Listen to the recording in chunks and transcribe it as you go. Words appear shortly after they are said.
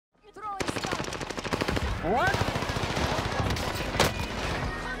What?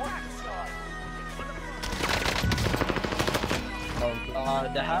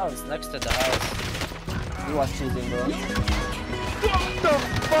 The house, next to the house. You was cheating, bro. What the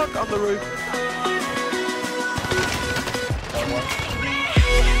fuck on the roof?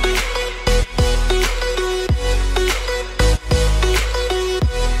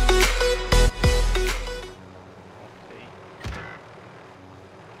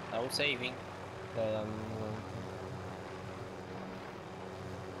 No saving. Yeah,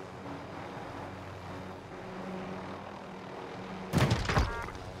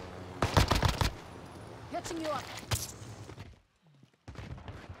 Catching you up.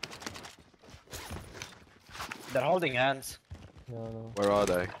 They're holding hands. no. Where are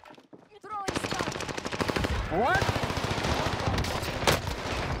they? Throwing stuff. What?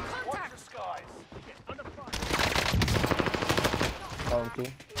 Contact.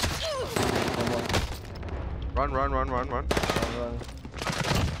 Bounty. Run. Run.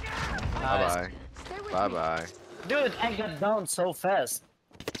 Nice. Bye Stay with bye. me. Bye. Dude, I got down so fast.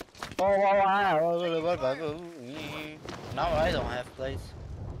 Oh, wow. Now I don't have place.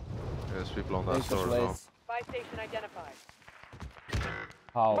 There's people on that Take the store as well. place. Buy station identified.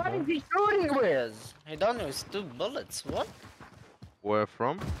 How, What bro? is he shooting with? He done with 2 bullets. What? Where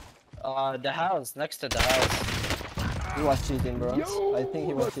from? The house, next to the house. He was cheating, bro. I think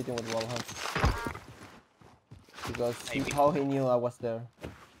he was cheating with wallhunt. Because how he knew I was there.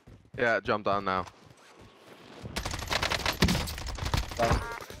 Yeah, jump down now. Down.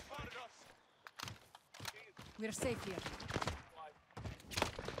 We're safe here.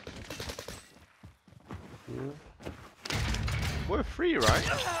 Two. We're free, right?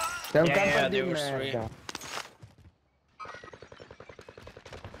 Yeah, they were free. Here's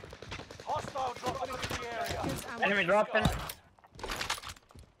ammo. Enemy dropping.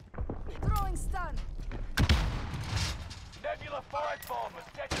 Throwing stun.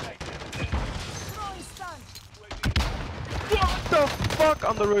 Throwing stun. What the fuck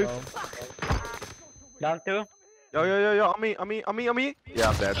on the roof? Down 2. Yo, on me. Yeah,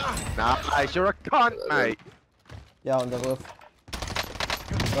 I'm dead. Nice, you're a cunt, mate. Yeah, on the roof.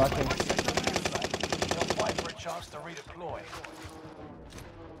 Rocking.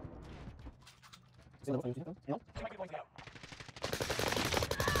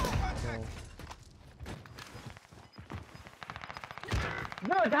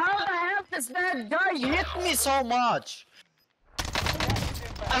 Dude, how the hell does that guy hit me so much?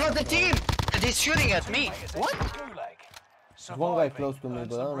 Another team! And he's shooting at me. What? There's one guy close to me,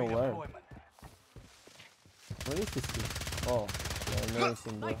 but I don't know where. Where is this kid? Oh, yeah,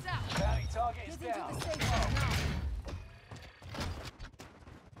 amazing, bro. Lights out. Get into the safe zone now.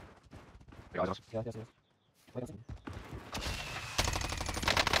 Yes.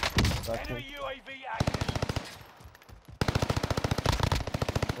 Rocking.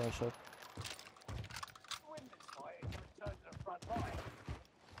 One shot.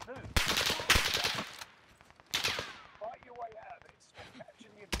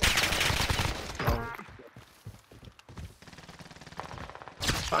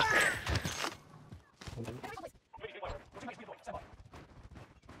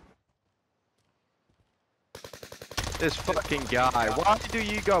 This fucking guy. Why do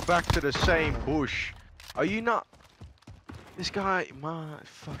you go back to the same bush? Are you not? This guy, my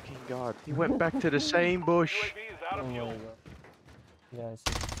fucking god. He went back to the same bush. Oh my god. Yeah, I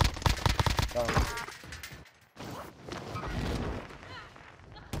see. Down.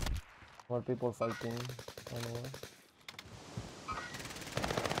 More people fighting. I don't know.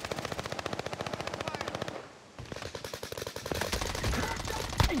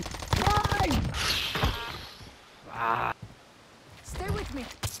 Stay with me.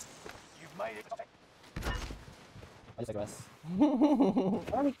 I digress.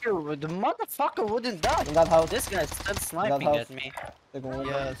 Thank you. The motherfucker wouldn't die. In that house. This guy's still sniping house. at me. Second one.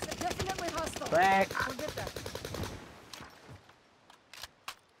 Yes. Definitely hostile. Back. We'll get that.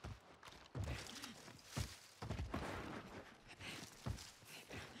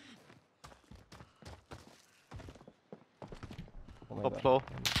 Oh my Top god. floor.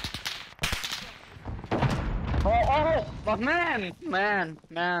 Oh, but man,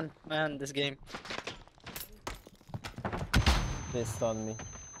 this game. They stunned me.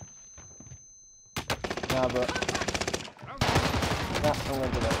 Nah, bro. Nah, I'm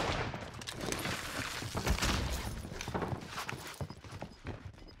gonna do that.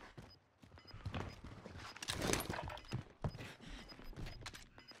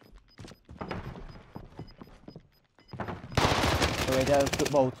 Okay, there are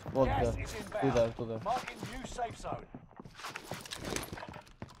both there. Two there. Marking new safe zone.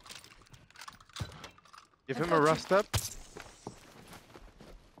 Give him a rust up.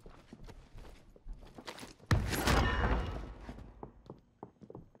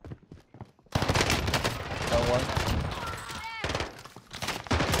 Down one.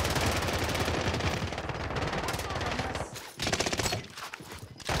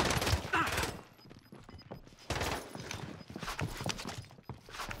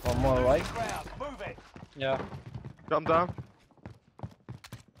 One more, right? Yeah. Jump down.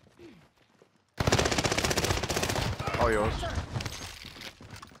 Oh, yours.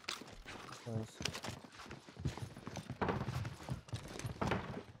 Nice.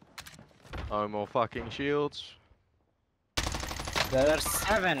 No more fucking shields. There's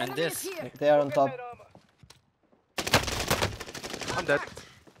 7 in Enemy is this. here. They are on top. I'm dead.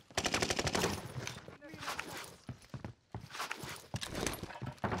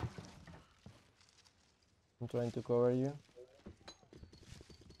 I'm trying to cover you.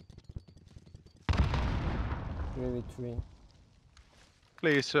 3v3.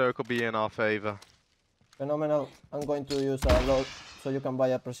 Please circle be in our favor. Phenomenal. I'm going to use a load so you can buy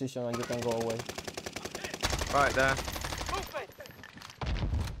a precision and you can go away. Right there.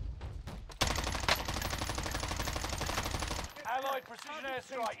 Allied precision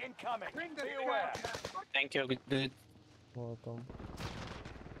airstrike incoming. Be aware. Thank you, dude. Welcome.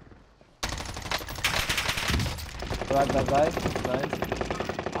 Crack that guy. Nice.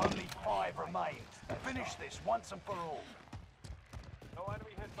 Only 5 remain. Finish this once and for all. No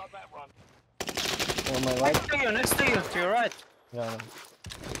enemy hits on that run. On my right. Next to you, to your right. Yeah, no.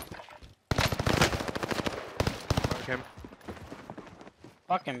 Okay.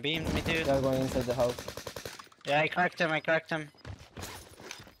 Fucking beamed me, dude. They are going inside the house. Yeah, I cracked him,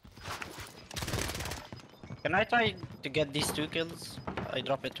 Can I try to get these 2 kills? I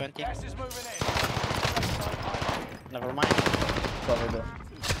drop it 20. Gas is moving in. Never mind. Cover there.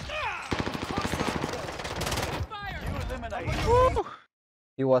 You eliminated. Woo!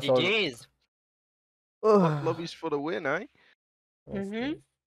 He was all. GG's. Ugh. Lobbies for the win, eh? Mm-hmm.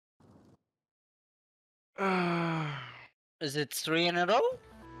 Is it 3 in a row?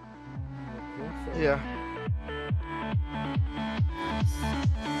 Yeah.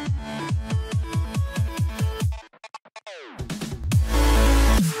 Nice.